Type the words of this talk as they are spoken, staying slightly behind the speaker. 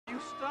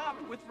stop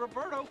with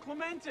Roberto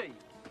Clemente.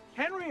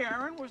 Henry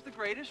Aaron was the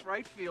greatest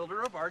right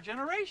fielder of our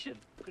generation.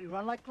 Could he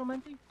run like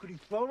Clemente? Could he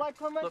throw like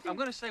Clemente? Look, I'm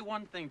going to say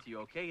one thing to you,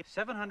 okay?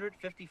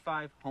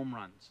 755 home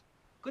runs.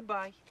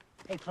 Goodbye.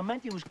 Hey,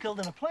 Clemente was killed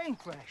in a plane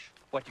crash.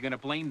 What, you're going to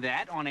blame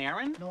that on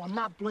Aaron? No, I'm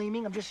not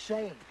blaming. I'm just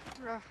saying.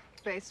 Ugh,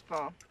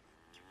 baseball.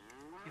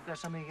 You've got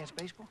something against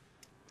baseball?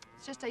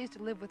 It's just I used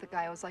to live with a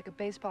guy who was like a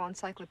baseball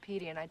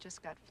encyclopedia, and I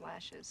just got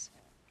flashes.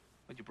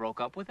 But you broke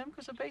up with him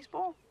because of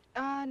baseball?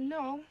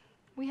 No.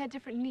 We had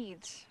different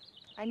needs.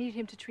 I needed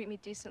him to treat me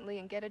decently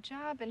and get a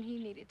job, and he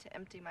needed to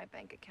empty my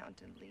bank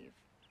account and leave.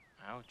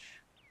 Ouch.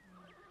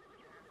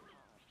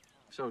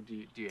 So,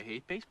 do you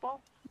hate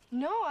baseball?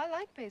 No, I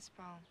like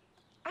baseball.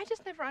 I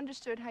just never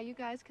understood how you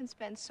guys can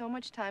spend so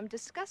much time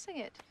discussing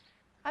it.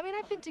 I mean,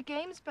 I've been to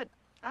games, but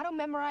I don't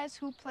memorize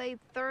who played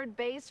third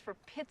base for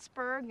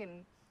Pittsburgh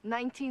in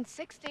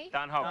 1960.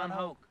 Don Hoke. Don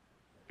Hoke.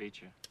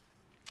 Beat you.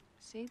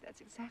 See,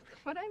 that's exactly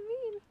what I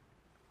mean.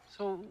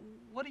 So,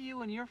 what do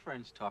you and your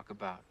friends talk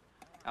about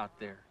out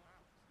there?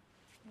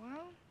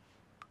 Well,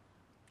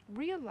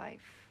 real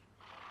life.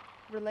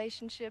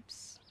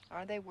 Relationships.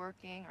 Are they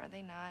working? Are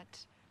they not?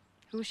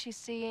 Who's she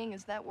seeing?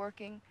 Is that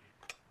working?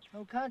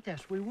 No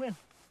contest. We win.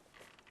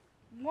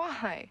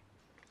 Why?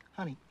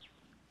 Honey,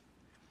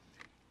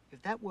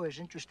 if that were as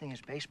interesting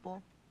as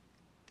baseball,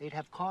 they'd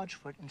have cards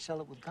for it and sell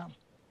it with gum.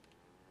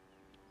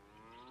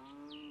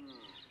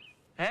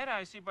 Ed,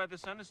 I see by the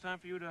sun it's time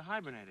for you to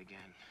hibernate again.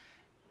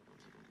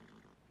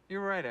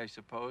 You're right, I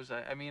suppose.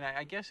 I mean,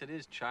 I guess it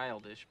is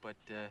childish, but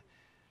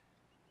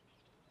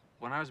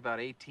when I was about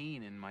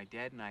 18 and my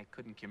dad and I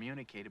couldn't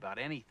communicate about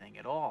anything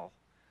at all,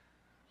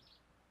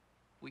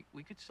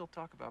 we could still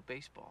talk about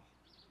baseball.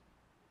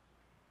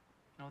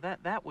 No,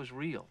 that was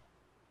real.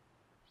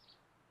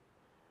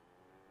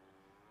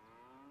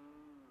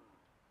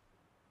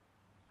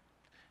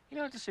 You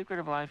know what the secret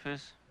of life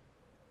is?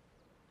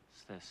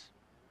 It's this.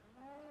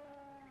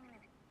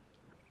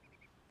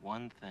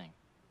 One thing.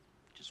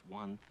 Just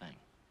one thing.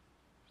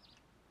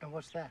 And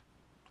what's that?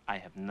 I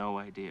have no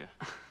idea.